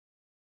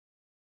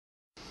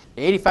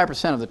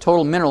85% of the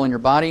total mineral in your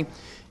body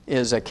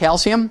is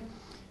calcium.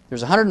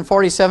 There's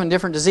 147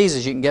 different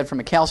diseases you can get from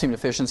a calcium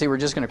deficiency. We're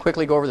just going to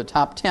quickly go over the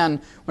top 10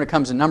 when it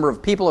comes to number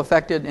of people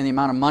affected and the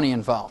amount of money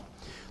involved.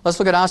 Let's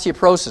look at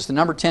osteoporosis, the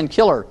number 10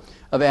 killer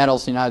of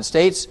adults in the United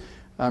States.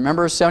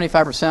 Remember,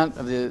 75%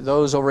 of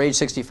those over age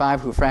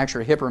 65 who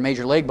fracture a hip or a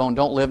major leg bone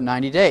don't live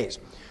 90 days.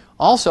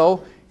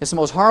 Also, it's the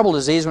most horrible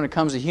disease when it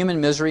comes to human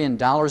misery and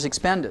dollars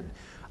expended.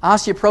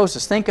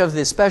 Osteoporosis, think of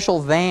the special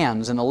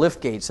vans and the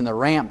lift gates and the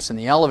ramps and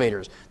the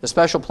elevators, the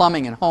special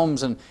plumbing in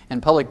homes and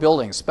public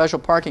buildings, special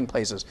parking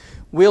places,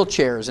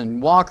 wheelchairs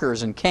and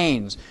walkers and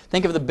canes.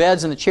 Think of the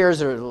beds and the chairs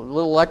that are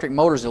little electric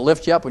motors that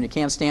lift you up when you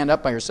can't stand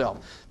up by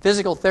yourself.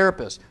 Physical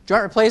therapists,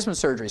 joint replacement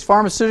surgeries,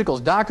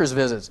 pharmaceuticals, doctor's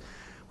visits.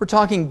 We're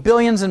talking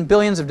billions and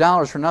billions of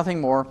dollars for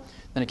nothing more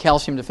than a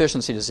calcium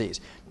deficiency disease.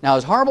 Now,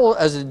 as horrible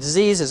as a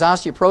disease as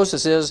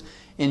osteoporosis is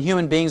in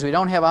human beings, we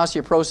don't have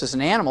osteoporosis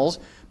in animals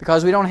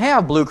because we don't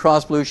have Blue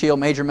Cross Blue Shield,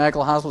 major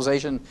medical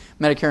hospitalization,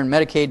 Medicare and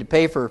Medicaid to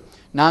pay for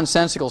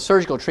nonsensical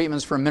surgical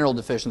treatments for a mineral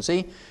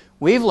deficiency.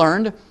 We've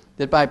learned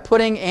that by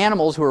putting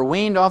animals who are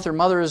weaned off their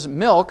mother's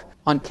milk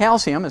on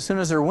calcium, as soon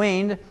as they're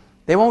weaned,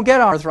 they won't get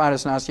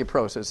arthritis and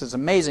osteoporosis. It's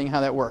amazing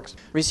how that works.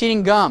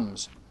 Receding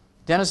gums.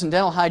 Dentists and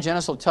dental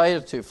hygienists will tell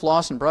you to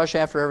floss and brush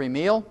after every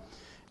meal.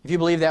 If you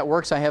believe that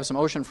works, I have some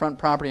oceanfront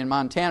property in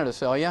Montana to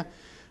sell you.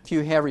 If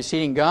you have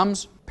receding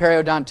gums,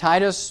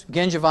 periodontitis,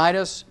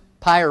 gingivitis,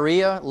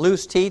 pyorrhea,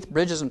 loose teeth,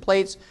 bridges and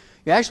plates,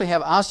 you actually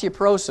have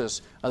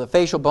osteoporosis of the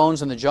facial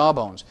bones and the jaw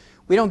bones.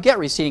 We don't get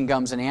receding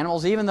gums in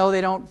animals, even though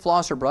they don't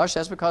floss or brush.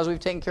 That's because we've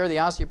taken care of the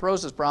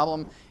osteoporosis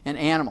problem in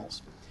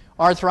animals.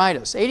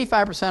 Arthritis.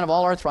 85% of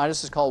all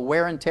arthritis is called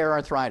wear and tear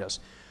arthritis.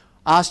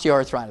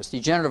 Osteoarthritis,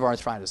 degenerative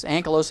arthritis,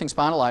 ankylosing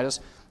spondylitis.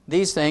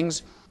 These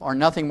things are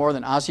nothing more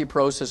than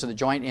osteoporosis of the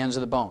joint ends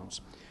of the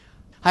bones.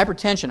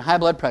 Hypertension, high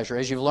blood pressure,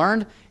 as you've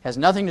learned, has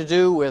nothing to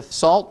do with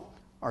salt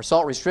or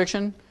salt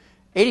restriction.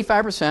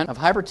 85% of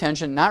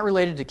hypertension not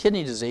related to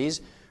kidney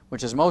disease,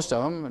 which is most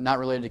of them, not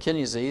related to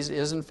kidney disease,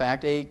 is in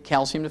fact a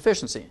calcium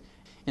deficiency.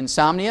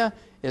 Insomnia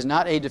is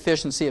not a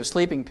deficiency of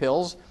sleeping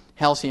pills,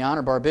 Halcion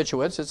or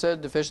barbiturates, it's a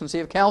deficiency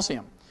of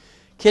calcium.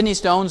 Kidney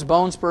stones,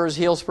 bone spurs,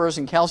 heel spurs,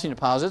 and calcium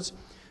deposits.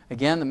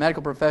 Again, the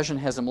medical profession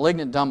has a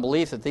malignant, dumb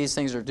belief that these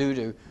things are due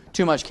to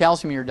too much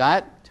calcium in your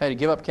diet, tell you to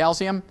give up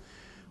calcium,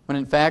 when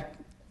in fact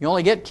you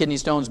only get kidney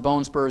stones,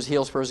 bone spurs,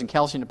 heel spurs, and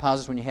calcium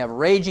deposits when you have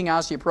raging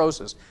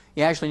osteoporosis.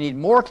 You actually need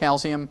more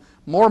calcium,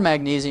 more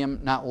magnesium,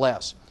 not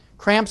less.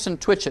 Cramps and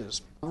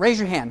twitches. Raise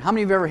your hand. How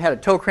many of you have ever had a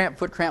toe cramp,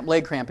 foot cramp,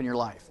 leg cramp in your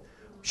life?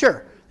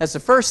 Sure. That's the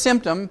first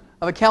symptom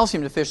of a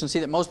calcium deficiency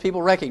that most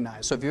people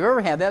recognize. So if you've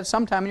ever had that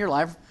sometime in your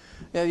life,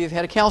 you've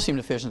had a calcium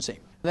deficiency.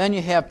 Then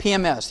you have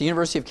PMS. The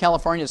University of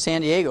California at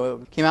San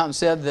Diego came out and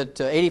said that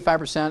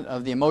 85%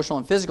 of the emotional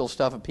and physical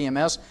stuff of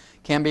PMS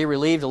can be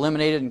relieved,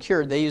 eliminated, and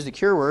cured. They use the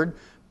cure word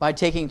by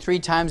taking 3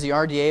 times the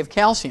RDA of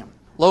calcium.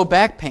 Low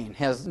back pain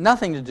has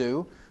nothing to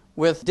do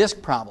with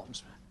disc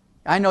problems.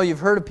 I know you've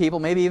heard of people,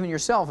 maybe even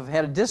yourself, have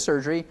had a disc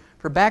surgery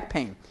for back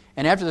pain.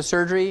 And after the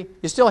surgery,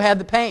 you still had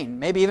the pain,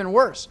 maybe even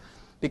worse,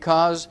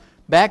 because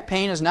back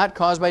pain is not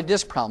caused by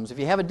disc problems. If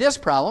you have a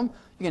disc problem,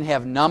 you can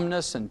have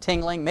numbness and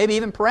tingling, maybe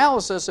even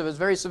paralysis if it's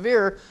very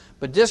severe,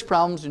 but disc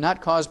problems do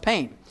not cause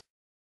pain.